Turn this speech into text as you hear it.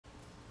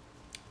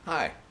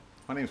Hi,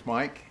 my name's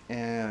Mike,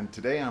 and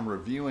today I'm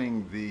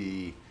reviewing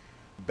the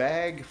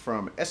bag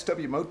from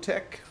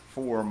SW-Motech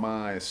for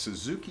my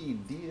Suzuki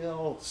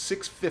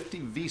DL650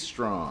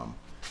 V-Strom.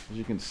 As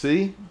you can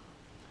see,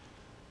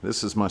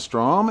 this is my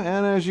Strom,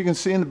 and as you can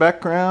see in the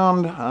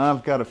background,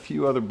 I've got a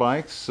few other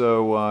bikes,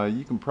 so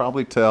you can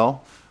probably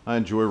tell I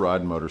enjoy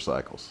riding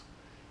motorcycles.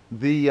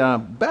 The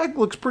bag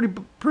looks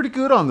pretty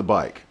good on the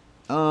bike.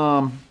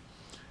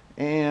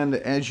 And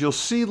as you'll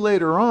see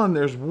later on,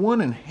 there's one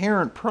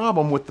inherent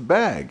problem with the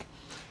bag,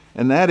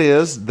 and that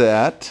is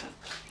that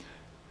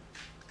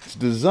it's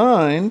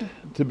designed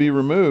to be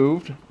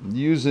removed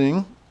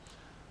using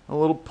a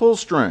little pull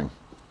string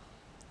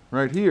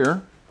right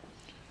here.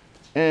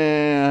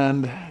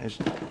 And as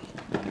you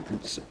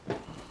can see,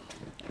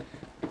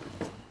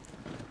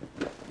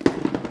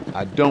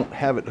 I don't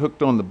have it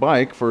hooked on the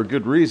bike for a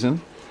good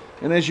reason.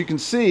 And as you can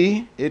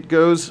see, it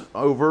goes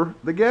over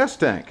the gas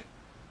tank.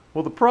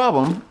 Well, the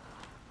problem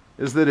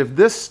is that if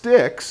this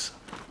sticks,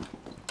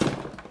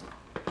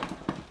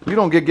 you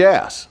don't get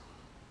gas.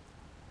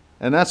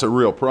 And that's a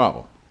real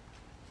problem.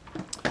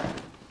 Let's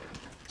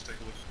take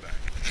a look at the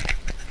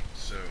back.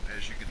 So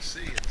as you can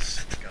see,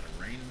 it's got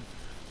a rain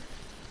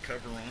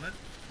cover on it,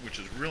 which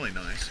is really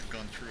nice. I've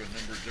gone through a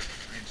number of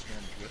different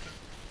rainstorms with it.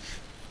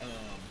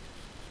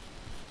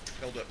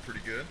 Held up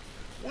pretty good.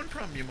 One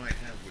problem you might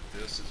have with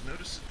this is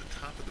notice at the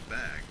top of the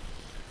bag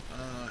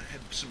had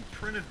some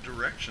printed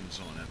directions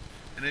on it.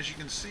 And as you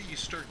can see, you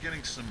start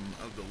getting some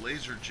of the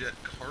laser jet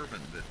carbon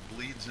that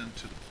bleeds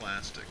into the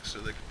plastic. So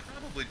they could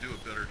probably do a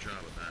better job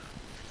of that.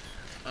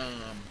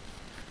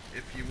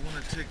 If you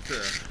want to take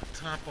the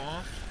top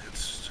off,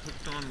 it's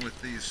hooked on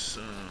with these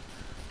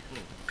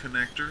little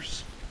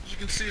connectors. As you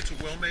can see, it's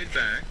a well-made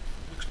bag.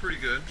 Looks pretty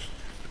good.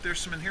 But there's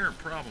some inherent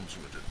problems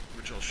with it,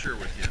 which I'll share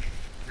with you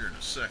here in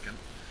a second.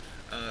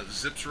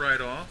 Zips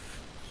right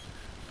off.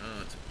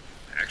 It's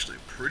actually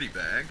a pretty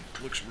bag.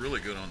 Looks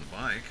really good on the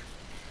bike.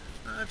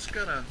 It's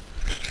got a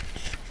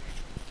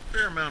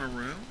fair amount of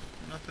room,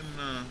 nothing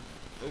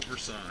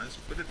oversized,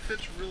 but it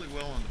fits really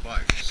well on the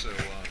bike. So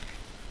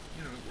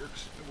you know, it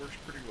works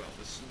pretty well.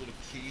 This is a little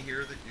key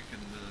here that you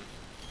can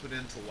put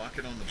in to lock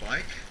it on the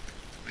bike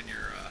when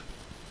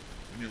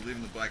you're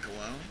leaving the bike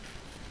alone.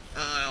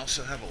 I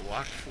also have a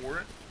lock for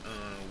it,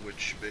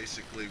 which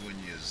basically when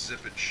you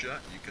zip it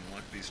shut, you can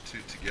lock these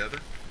two together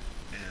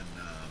and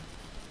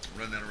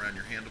run that around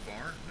your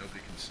handlebar. Nobody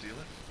can steal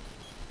it.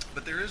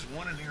 But there is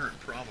one inherent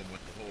problem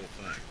with the whole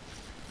thing,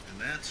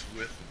 and that's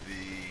with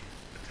the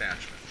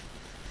attachment.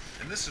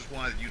 And this is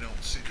why you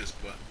don't see this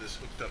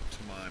hooked up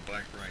to my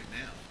bike right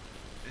now.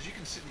 As you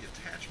can see, the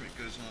attachment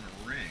goes on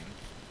a ring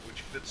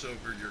which fits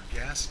over your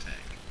gas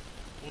tank.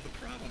 Well, the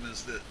problem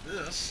is that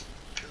this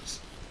is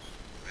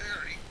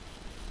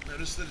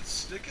notice that it's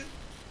sticking?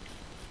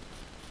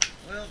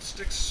 Well, it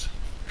sticks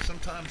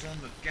sometimes on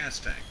the gas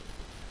tank.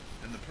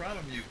 And the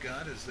problem you've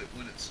got is that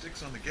when it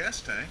sticks on the gas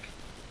tank,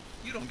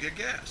 you don't get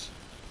gas.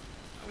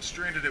 I was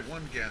stranded at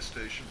one gas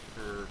station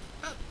for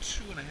about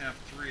 2.5,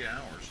 3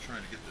 hours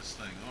trying to get this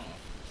thing off.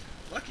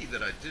 Lucky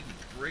that I didn't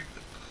break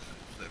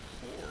the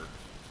cord,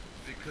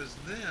 because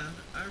then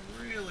I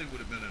really would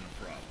have been in a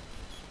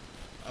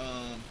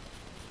problem.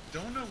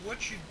 Don't know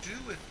what you do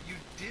if you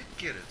did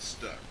get it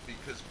stuck,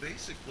 because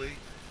basically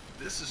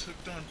this is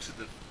hooked onto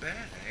the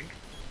bag,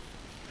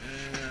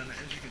 and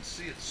as you can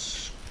see,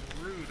 it's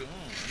screwed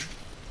on,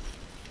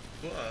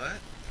 but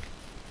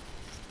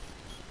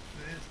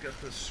it's got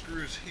the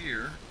screws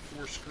here,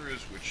 4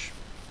 screws, which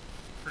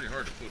are pretty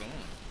hard to put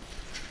on.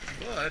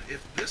 But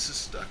if this is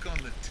stuck on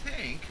the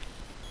tank,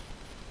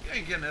 you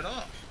ain't getting it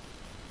off.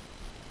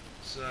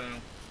 So,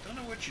 don't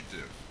know what you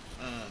do.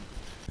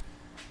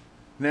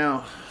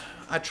 Now,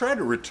 I tried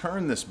to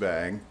return this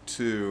bag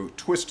to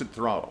Twisted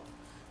Throttle.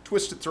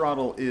 Twisted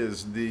Throttle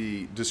is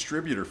the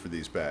distributor for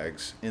these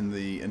bags in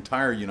the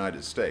entire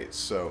United States,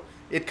 so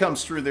it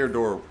comes through their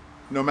door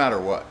no matter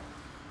what.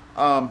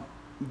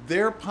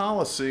 Their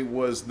policy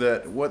was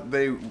that what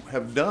they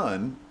have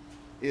done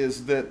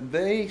is that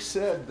they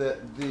said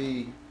that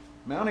the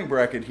mounting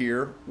bracket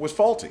here was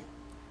faulty.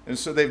 And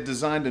so they've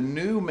designed a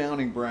new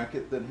mounting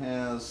bracket that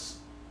has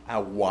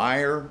a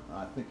wire,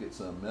 I think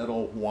it's a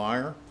metal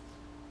wire,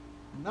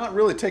 not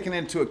really taking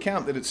into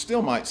account that it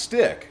still might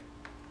stick,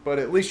 but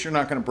at least you're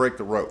not going to break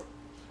the rope.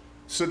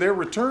 So their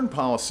return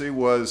policy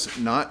was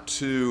not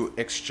to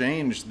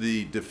exchange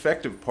the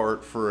defective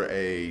part for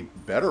a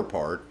better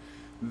part.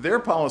 Their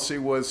policy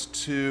was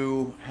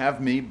to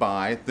have me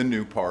buy the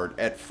new part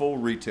at full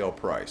retail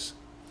price.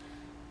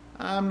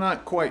 I'm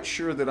not quite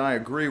sure that I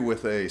agree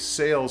with a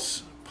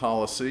sales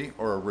policy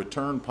or a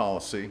return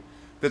policy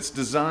that's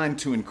designed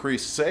to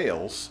increase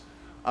sales.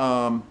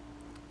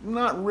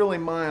 Not really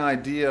my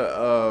idea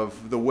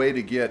of the way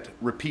to get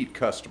repeat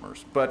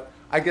customers, but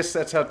I guess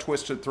that's how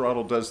Twisted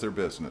Throttle does their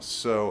business.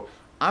 So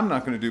I'm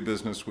not going to do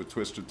business with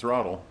Twisted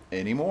Throttle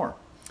anymore.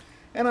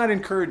 And I'd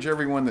encourage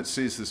everyone that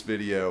sees this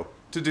video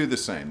to do the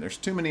same. There's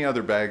too many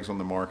other bags on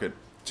the market,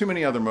 too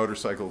many other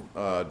motorcycle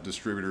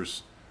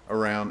distributors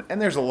around,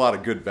 and there's a lot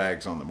of good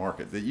bags on the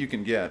market that you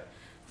can get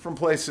from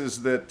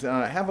places that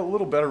have a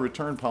little better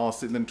return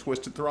policy than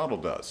Twisted Throttle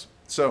does.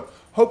 So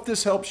hope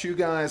this helps you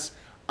guys.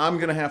 I'm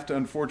going to have to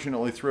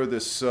unfortunately throw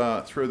this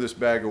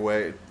bag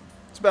away.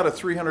 It's about a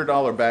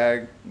 $300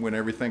 bag when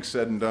everything's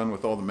said and done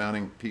with all the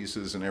mounting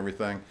pieces and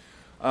everything.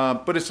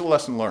 But it's a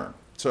lesson learned.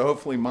 So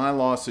hopefully my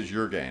loss is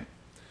your gain.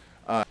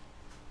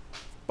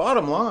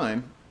 Bottom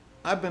line,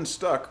 I've been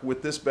stuck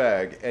with this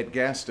bag at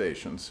gas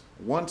stations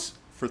once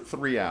for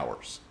 3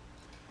 hours.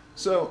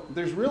 So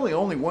there's really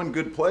only one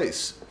good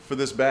place for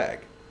this bag,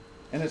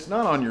 and it's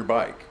not on your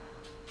bike.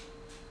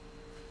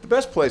 The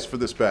best place for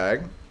this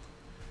bag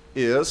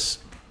is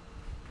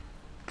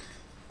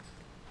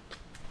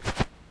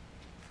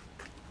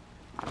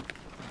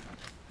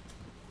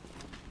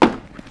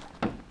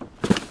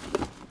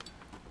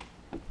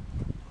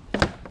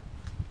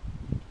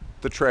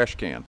the trash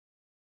can.